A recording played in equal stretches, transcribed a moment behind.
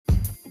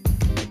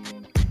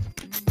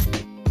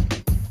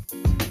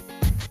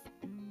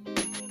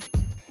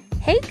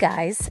Hey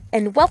guys,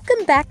 and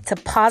welcome back to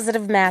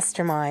Positive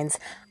Masterminds.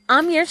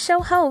 I'm your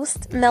show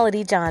host,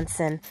 Melody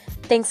Johnson.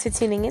 Thanks for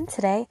tuning in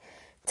today.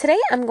 Today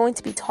I'm going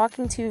to be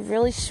talking to you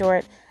really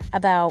short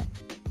about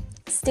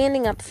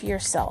standing up for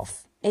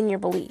yourself and your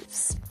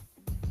beliefs.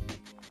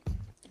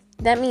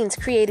 That means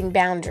creating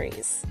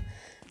boundaries.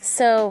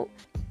 So,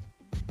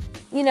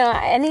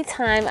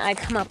 anytime I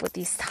come up with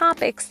these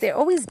topics, they're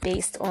always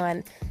based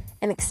on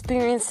an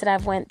experience that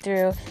I've went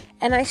through,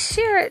 and I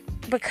share it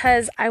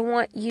because I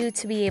want you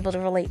to be able to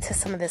relate to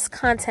some of this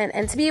content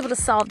and to be able to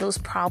solve those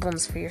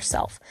problems for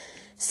yourself.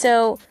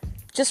 So,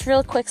 just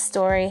real quick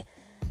story.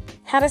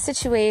 Had a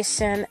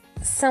situation,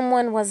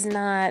 someone was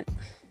not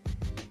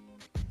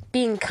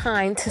being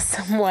kind to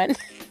someone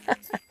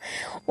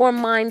or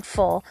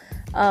mindful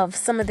of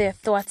some of their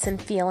thoughts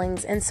and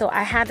feelings, and so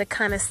I had to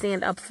kind of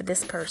stand up for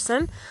this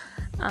person.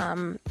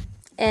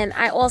 And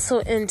I also,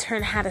 in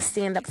turn, had to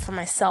stand up for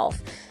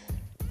myself.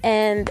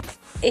 And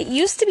it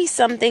used to be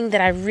something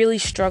that I really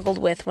struggled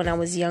with when I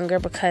was younger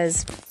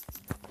because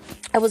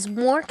I was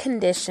more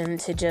conditioned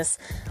to just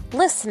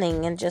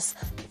listening and just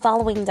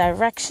following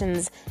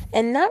directions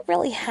and not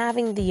really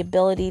having the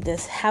ability to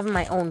have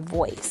my own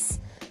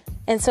voice.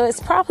 And so it's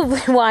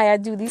probably why I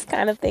do these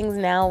kind of things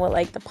now with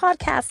like the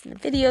podcast and the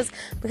videos,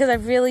 because I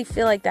really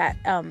feel like that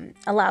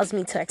allows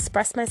me to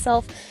express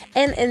myself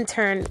and in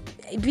turn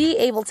be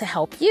able to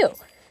help you.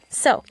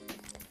 So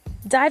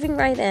diving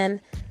right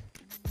in,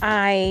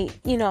 I,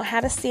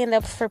 had to stand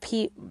up for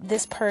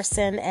this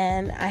person,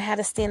 and I had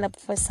to stand up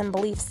for some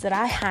beliefs that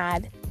I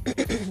had.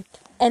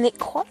 And it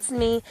caused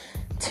me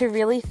to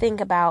really think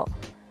about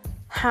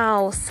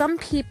how some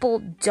people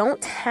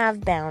don't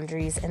have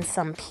boundaries and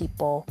some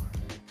people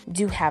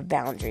do have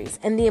boundaries,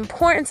 and the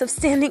importance of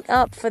standing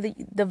up for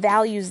the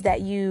values that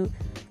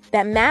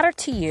matter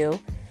to you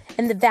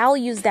and the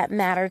values that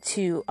matter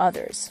to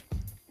others.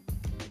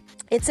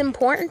 It's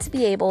important to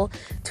be able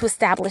to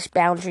establish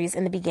boundaries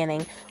in the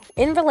beginning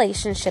in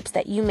relationships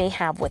that you may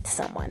have with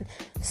someone.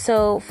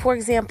 So, for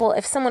example,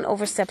 if someone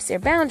oversteps their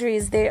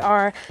boundaries, there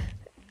are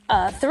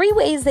 3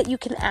 ways that you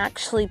can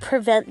actually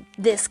prevent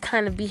this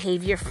kind of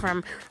behavior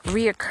from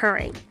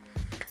reoccurring.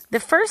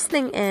 The first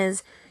thing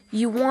is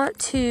you want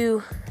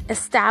to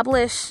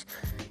establish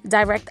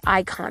direct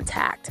eye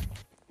contact.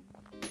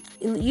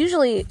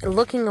 Usually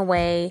looking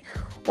away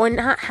or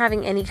not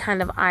having any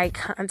kind of eye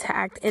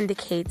contact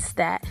indicates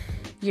that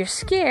you're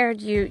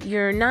scared,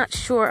 you're not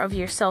sure of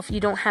yourself, you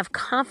don't have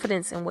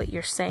confidence in what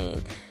you're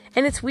saying.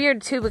 And it's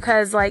weird too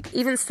because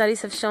even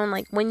studies have shown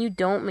when you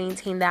don't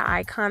maintain that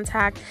eye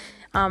contact,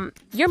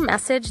 your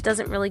message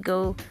doesn't really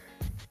go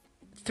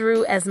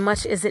through as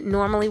much as it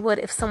normally would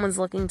if someone's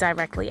looking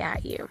directly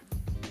at you.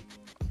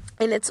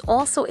 And it's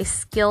also a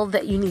skill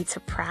that you need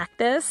to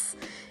practice.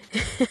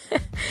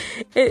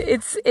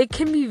 It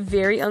can be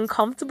very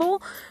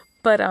uncomfortable,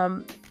 but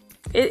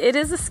it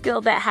is a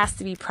skill that has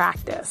to be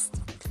practiced.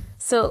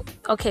 So,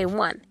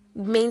 1,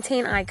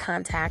 maintain eye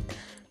contact.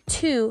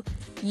 2,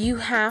 you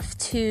have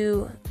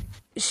to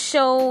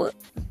show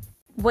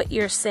what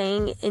you're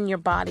saying in your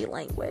body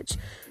language.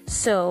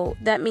 So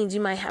that means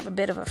you might have a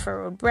bit of a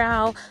furrowed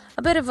brow,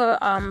 a bit of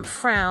a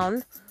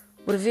frown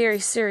with a very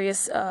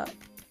serious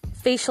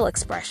facial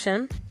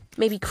expression,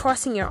 maybe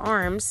crossing your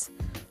arms,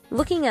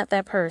 looking at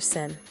that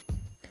person.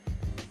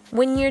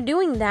 When you're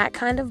doing that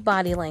kind of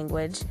body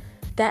language,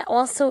 that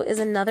also is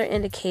another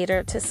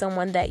indicator to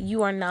someone that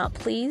you are not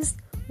pleased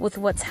with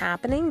what's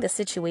happening, the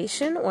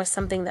situation, or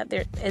something that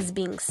is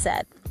being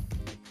said.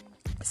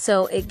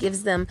 So it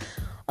gives them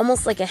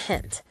almost like a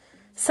hint.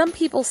 Some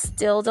people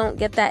still don't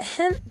get that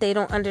hint. They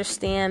don't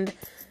understand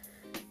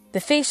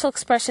the facial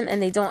expression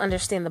and they don't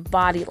understand the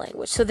body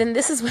language. So then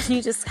this is when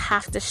you just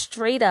have to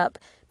straight up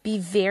be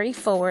very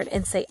forward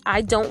and say,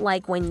 I don't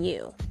like when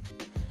you.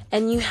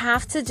 And you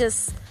have to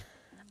just,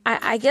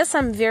 I guess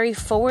I'm very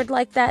forward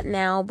like that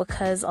now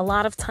because a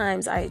lot of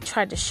times I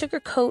tried to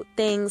sugarcoat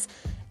things.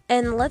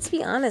 And let's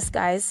be honest,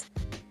 guys,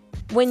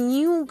 when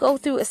you go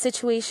through a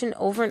situation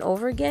over and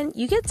over again,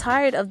 you get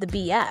tired of the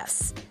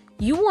BS.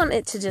 You want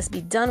it to just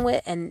be done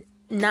with and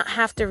not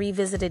have to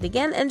revisit it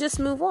again and just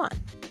move on.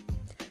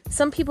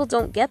 Some people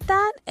don't get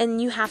that,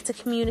 and you have to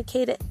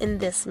communicate it in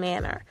this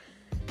manner.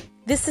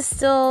 This is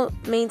still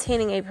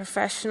maintaining a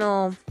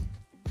professional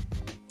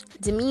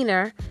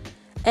demeanor,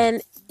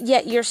 and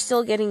yet you're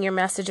still getting your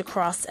message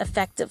across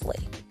effectively.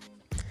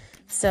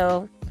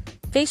 So,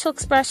 facial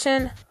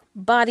expression,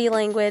 body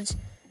language,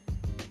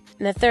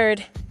 and the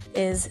third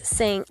is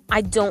saying,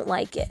 I don't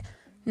like it.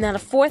 Now, the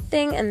fourth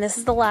thing, and this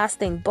is the last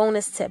thing,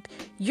 bonus tip,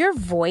 your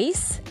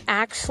voice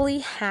actually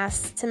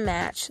has to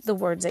match the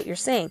words that you're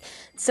saying.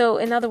 So,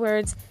 in other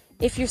words,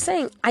 if you're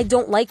saying, I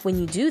don't like when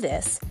you do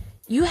this,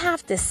 you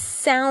have to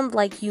sound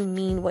like you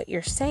mean what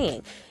you're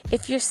saying.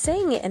 If you're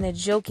saying it in a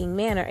joking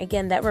manner,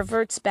 again, that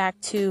reverts back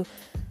to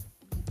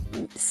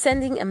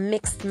sending a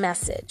mixed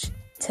message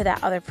to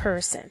that other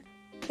person.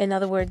 In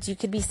other words, you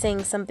could be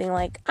saying something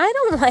like, I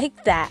don't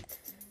like that,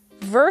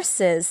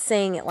 versus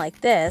saying it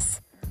like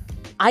this,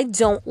 I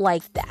don't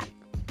like that.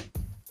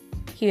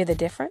 Hear the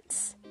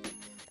difference?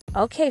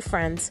 Okay,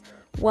 friends,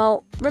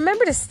 Well,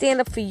 remember to stand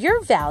up for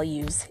your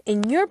values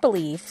and your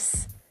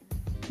beliefs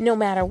no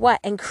matter what,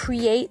 and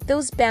create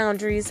those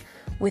boundaries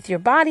with your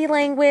body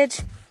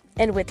language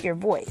and with your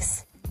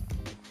voice.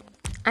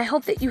 I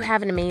hope that you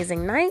have an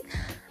amazing night.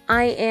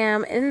 I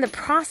am in the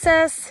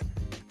process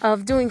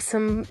of doing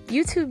some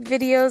YouTube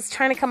videos,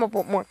 trying to come up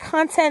with more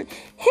content.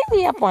 Hit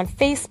me up on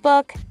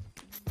Facebook.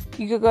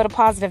 You could go to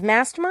Positive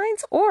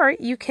Masterminds, or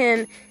you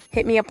can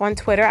hit me up on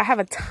Twitter. I have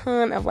a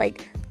ton of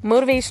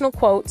motivational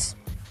quotes.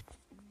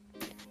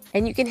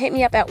 And you can hit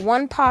me up at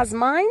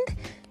OnePosMind.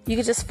 You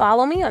can just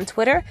follow me on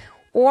Twitter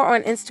or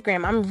on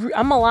Instagram.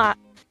 I'm a lot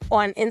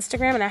on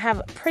Instagram, and I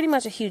have pretty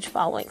much a huge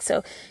following.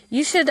 So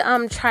you should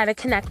try to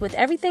connect with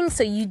everything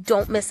so you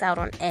don't miss out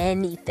on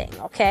anything,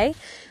 okay?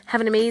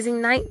 Have an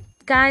amazing night,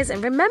 guys.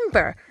 And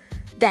remember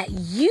that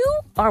you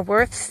are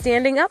worth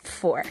standing up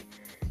for.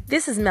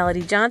 This is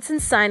Melody Johnson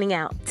signing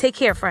out. Take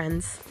care,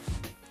 friends.